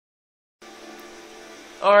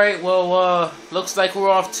Alright, well, looks like we're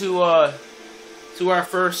off to our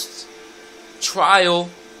first trial.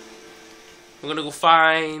 We're gonna go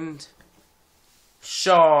find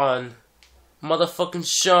Sean. Motherfucking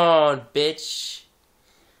Sean, bitch.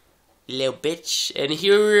 Little bitch. And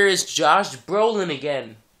here is Josh Brolin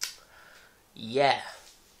again. Yeah.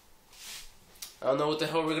 I don't know what the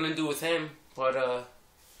hell we're gonna do with him, but,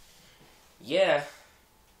 yeah.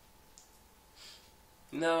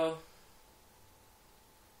 No.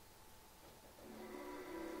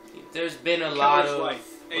 There's been a lot of...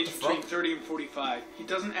 life, age between 30 and 45. He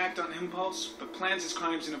doesn't act on impulse, but plans his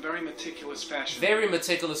crimes in a very meticulous fashion. Very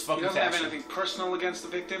meticulous fucking fashion. He doesn't have anything personal against the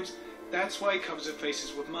victims. That's why he covers their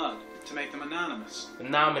faces with mud, to make them anonymous.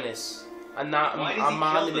 Anonymous. Why does he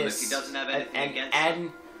kill them if he doesn't have anything against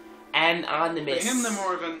them? Anonymous. For him, they're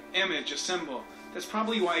more of an image, a symbol. That's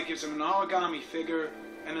probably why he gives them an origami figure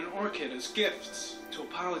and an orchid as gifts to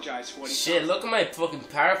apologize for what he Shit, look at my fucking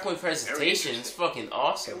PowerPoint presentation. It's fucking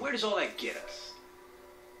awesome. Okay, where does all that get us?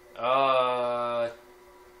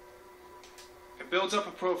 It builds up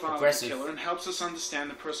a profile aggressive. of the killer and helps us understand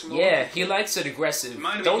the person. Yeah, he likes it aggressive. It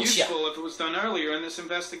might have been useful if it was done earlier in this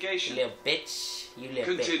investigation. You little bitch. You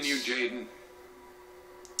little Continue, bitch. Jaden.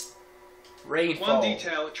 Rainfall. One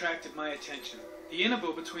detail attracted my attention. The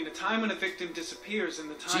interval between the time when a victim disappears and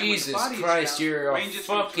the time Jesus when the body Christ, is found you're ranges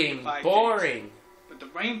from 3 to fucking 5 boring. days. But the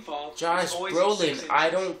rainfall Josh is always Brolin, 6 inches, I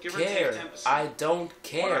don't give or take care. 10%. I don't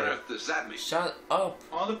care. What on earth does that mean? Shut up.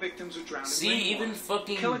 All the victims were drowned See, in rainwater. even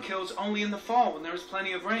fucking... The killer kills only in the fall when there is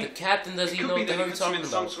plenty of rain. The captain doesn't even know what the hell he's talking in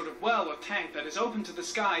about. some sort of well or tank that is open to the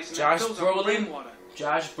skies and Josh that fills up with Brolin? rainwater.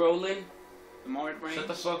 Josh Brolin? The more it rains, Shut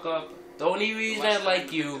the fuck up. The only reason I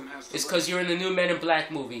like you is because you're in the new Men in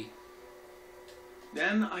Black movie.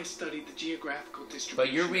 Then I studied the geographical distribution.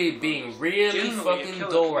 But you're being really fucking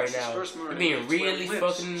dull right now. You're being really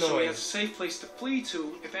fucking So he annoying. has a safe place to flee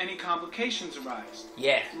to if any complications arise.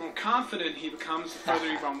 Yeah. The more confident he becomes, the further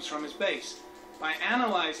he roams from his base. By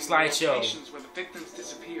analyzing the Slideshow. locations where the victims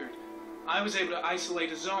disappeared, I was able to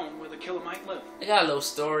isolate a zone where the killer might live. I got a little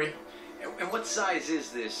story. And what size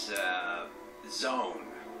is this, zone?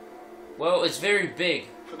 Well, it's very big.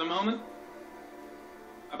 For the moment,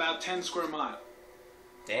 about 10 square miles.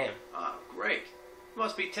 Damn. Oh, great.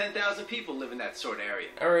 Must be 10,000 people live in that sort of area.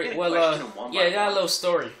 Alright, well, yeah, I got a little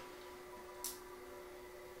story.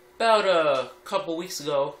 About a couple weeks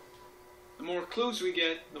ago. The more clues we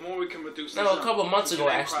get, the more we can reduce the No, zone. a couple months ago,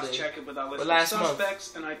 actually. Cross-check it with our list But last of month.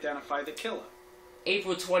 suspects and identify the killer.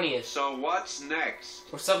 April 20th. So what's next?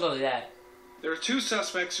 Or something like that. There are 2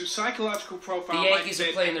 suspects whose psychological profile The Yankees might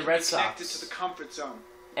are playing the Red connected Sox. to the comfort zone.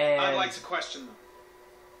 And I'd like to question them.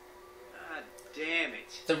 God damn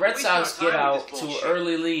it. the Red Sox get out to an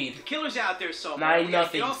early lead. The killer's out there somewhere.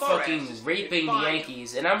 9-0, fucking raping the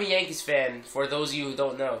Yankees. And I'm a Yankees fan, for those of you who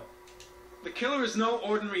don't know. The killer is no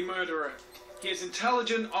ordinary murderer. He is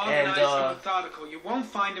intelligent, organized, and methodical. You won't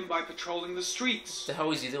find him by patrolling the streets. What the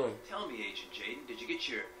hell is he doing? Tell me, Agent Jaden, did you get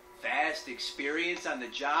your vast experience on the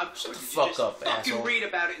job? Shut or the did fuck you just up, fucking asshole. read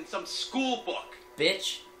about it in some school book?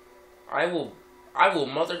 Bitch. I will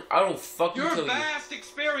fucking Your kill you. vast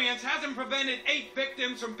experience hasn't prevented 8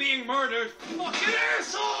 victims from being murdered. Fucking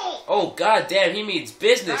asshole! Oh, god damn, he means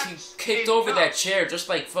business. That's He kicked over that chair just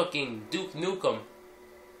like fucking Duke Nukem.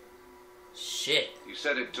 Shit. You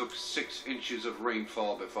said it took 6 inches of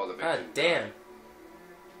rainfall before the victim God damn. died.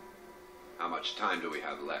 How much time do we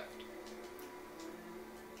have left?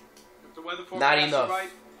 If the weather Not forecast is enough. right,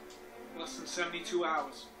 less than 72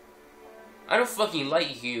 hours. I don't fucking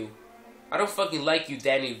like you. I don't fucking like you,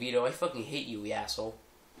 Danny Devito. I fucking hate you, you asshole.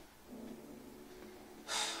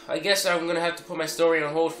 I guess I'm gonna have to put my story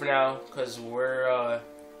on hold for now, because we're,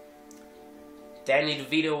 Danny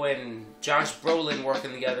DeVito and Josh Brolin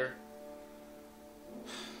working together.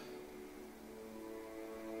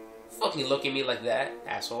 Fucking look at me like that,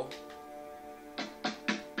 asshole.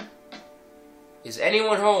 Is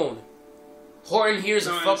anyone home? Horton here's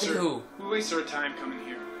a fucking answer. who. We waste our time coming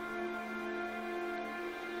here.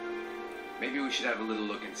 Maybe we should have a little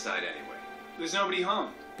look inside anyway. There's nobody home.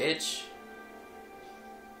 Bitch.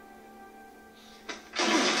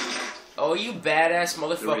 Oh, you badass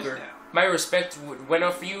motherfucker. now. My respect went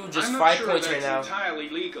up for you just I'm not 5 sure points that's right now. entirely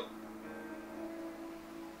legal.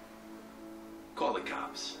 Call the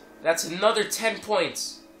cops. That's another 10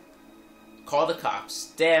 points. Call the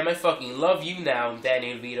cops. Damn, I fucking love you now,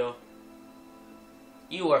 Danny DeVito.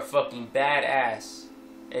 You are fucking badass.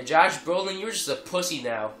 And Josh Brolin, you're just a pussy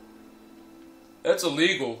now. That's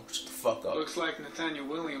illegal. Shut the fuck up. Looks like Nathaniel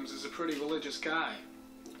Williams is a pretty religious guy.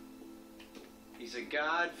 He's a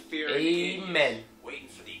God-fearing king. Amen. Waiting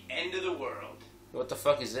for the end of the world. What the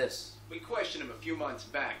fuck is this? We questioned him a few months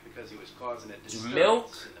back because he was causing a disturbance Milk,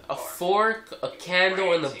 in the a park. fork, a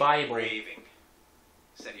candle, and the Ranting, Bible. raving.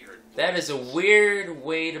 Said he heard That is a weird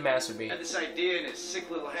way to masturbate. had this idea in his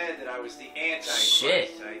sick little head that I was the Antichrist.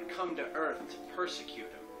 Shit. I'd come to Earth to persecute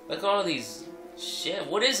him. Look at all these... Shit,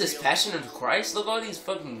 what is this? Passion of Christ? Look at all these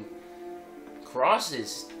fucking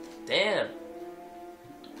crosses. Damn.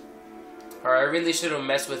 Alright, I really should have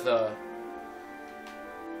messed with,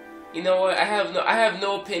 You know what? I have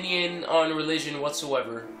no opinion on religion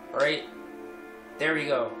whatsoever. Alright? There we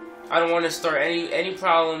go. I don't want to start any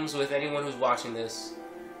problems with anyone who's watching this.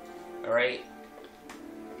 Alright?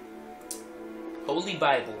 Holy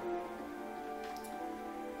Bible.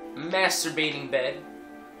 Masturbating bed.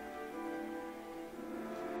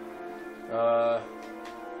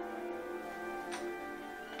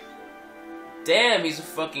 Damn, he's a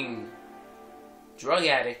fucking drug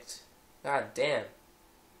addict. God damn.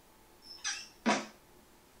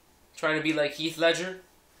 Trying to be like Heath Ledger?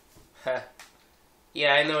 Ha.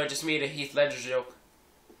 Yeah, I know, I just made a Heath Ledger joke.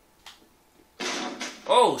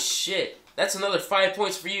 Oh, shit. That's another 5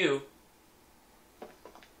 points for you.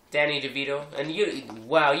 Danny DeVito. And you,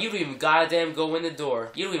 wow, you don't even goddamn go in the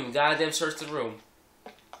door. You don't even goddamn search the room.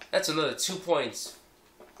 That's another 2 points.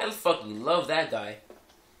 I fucking love that guy.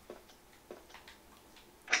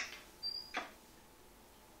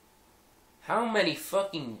 How many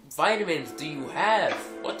fucking vitamins do you have?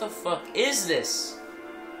 What the fuck is this?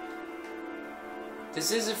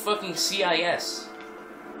 This isn't fucking CIS.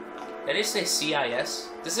 Did I say CIS?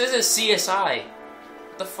 This isn't CSI.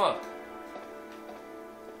 What the fuck?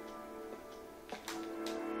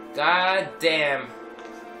 God damn.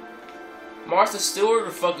 Martha Stewart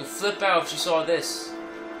would fucking flip out if she saw this.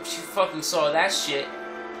 If she fucking saw that shit.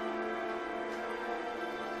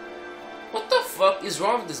 What the fuck is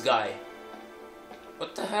wrong with this guy?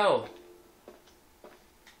 What the hell?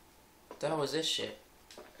 What the hell is this shit?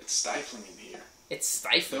 It's stifling in here. It's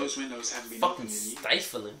stifling. Those windows haven't been Fucking opened in years.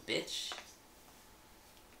 stifling, bitch.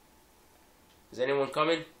 Is anyone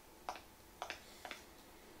coming?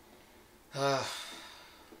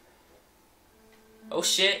 Oh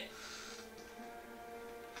shit.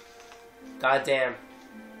 God damn.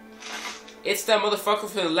 It's that motherfucker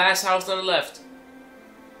from the last house on the left.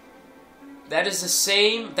 That is the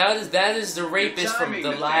same. That is the rapist from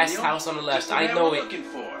the last house on the left. Just the I man know we're it. looking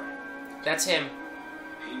for. That's him.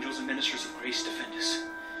 Angels and ministers of grace defend us.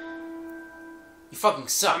 You fucking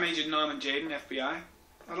suck. I'm Agent Norman Jaden, FBI.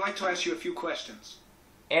 I'd like to ask you a few questions.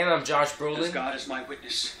 And I'm Josh As Brolin. God is my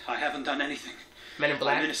witness, I haven't done anything. Men in I'm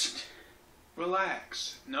Black. innocent.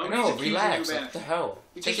 Relax. No, Nobody's accusing relax. you of What the anything. hell?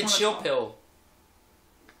 We Take a just chill wanna talk. pill.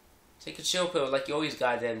 Take a chill pill like you always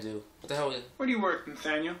goddamn do. What the hell? Where do you work,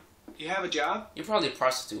 Nathaniel? You have a job? You're probably a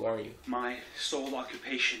prostitute, aren't you? My sole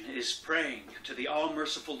occupation is praying to the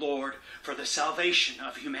all-merciful Lord for the salvation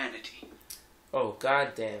of humanity. Oh,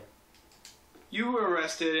 goddamn. You were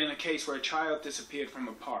arrested in a case where a child disappeared from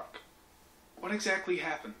a park. What exactly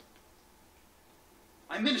happened?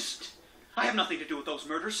 I'm innocent. I have nothing to do with those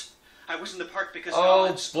murders. I was in the park because Oh,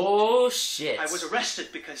 God spoke. bullshit. I was arrested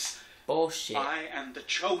because Bullshit. I am the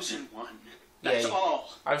chosen one. That's Yeah,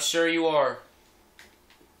 all. I'm sure you are.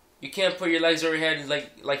 You can't put your legs over your head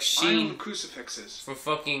like I know Sheen the crucifixes. from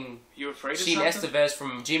fucking You afraid of Sheen something? Estevez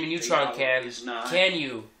from Jimmy Neutron hour can. is nigh. Can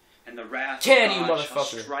you? And the wrath Can of you, God shall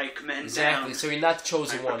motherfucker? strike men Exactly. down. So you're not the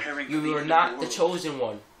chosen I'm one. preparing for You the are end of not the the world. chosen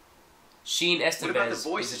one. Sheen What about the Estevez is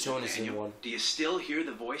voices, the chosen Nathaniel? one. Do you still hear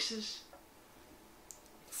the voices?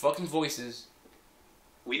 Fucking voices.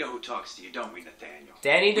 We know who talks to you, don't we, Nathaniel?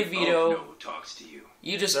 Danny We both know DeVito, who talks to you.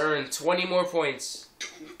 you just earned 20 more points.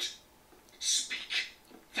 Don't speak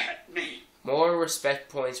that name. More respect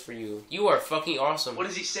points for you. You are fucking awesome. What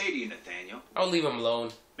does he say to you, Nathaniel? I'll leave him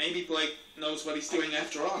alone, Maybe Blake knows what he's doing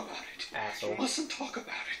after all. About it. asshole. You mustn't talk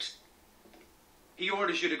about it. He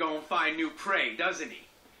orders you to go and find new prey, doesn't he?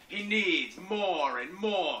 He needs more and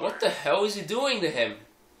more. What the hell is he doing to him?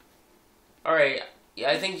 Alright, yeah,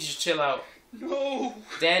 I think you should chill out. No.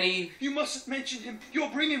 Danny, You mustn't mention him. You'll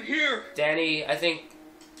bring him here. Danny, I think...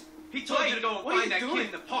 He told you to go and what are find you that doing? kid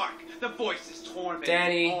in the park. The voices tormenting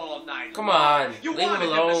Danny, him all night. come on, You leave him wanted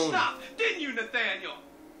him alone. to stop, didn't you, Nathaniel?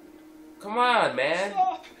 Come on, man.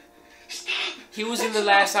 Stop. Stop. He was in the That's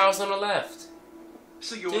last enough. house on the left.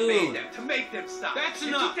 So you Dude. obeyed them to make them stop. That's you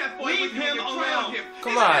enough. took that boy Leave with you and him you alone. drowned him.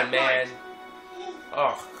 Come Isn't on, that man. right?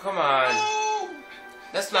 Oh, come on. No.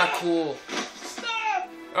 That's not cool. Stop.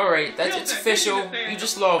 Alright, that's Kill it's that, official. didn't you, Nathaniel? You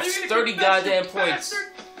just lost Are you gonna 30 confess, you goddamn points.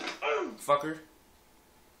 bastard? Fucker.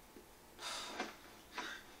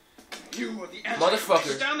 You are the Motherfucker.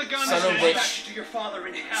 Antichrist. Down the gun, Son of a Nathaniel. bitch. Back to your father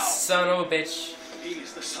in hell. Son of a bitch. He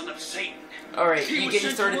is the son of Satan. Alright, He you was get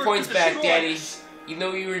your sent to 30 work points to back, destroy Danny. us. You know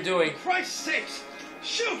what you were doing. For Christ's sakes,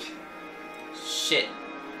 shoot! Shit.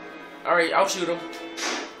 Alright, I'll shoot him.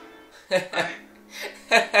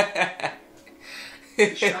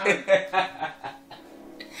 You shot him.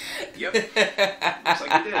 Yep. Looks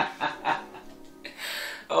like you did.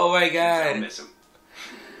 Oh my I'll god. miss him.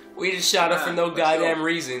 We just shot him for no Let's goddamn go.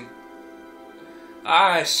 reason.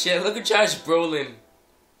 Ah, shit. Look at Josh Brolin.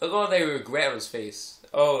 Look at all that regret on his face.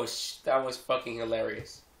 Oh, that was fucking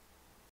hilarious.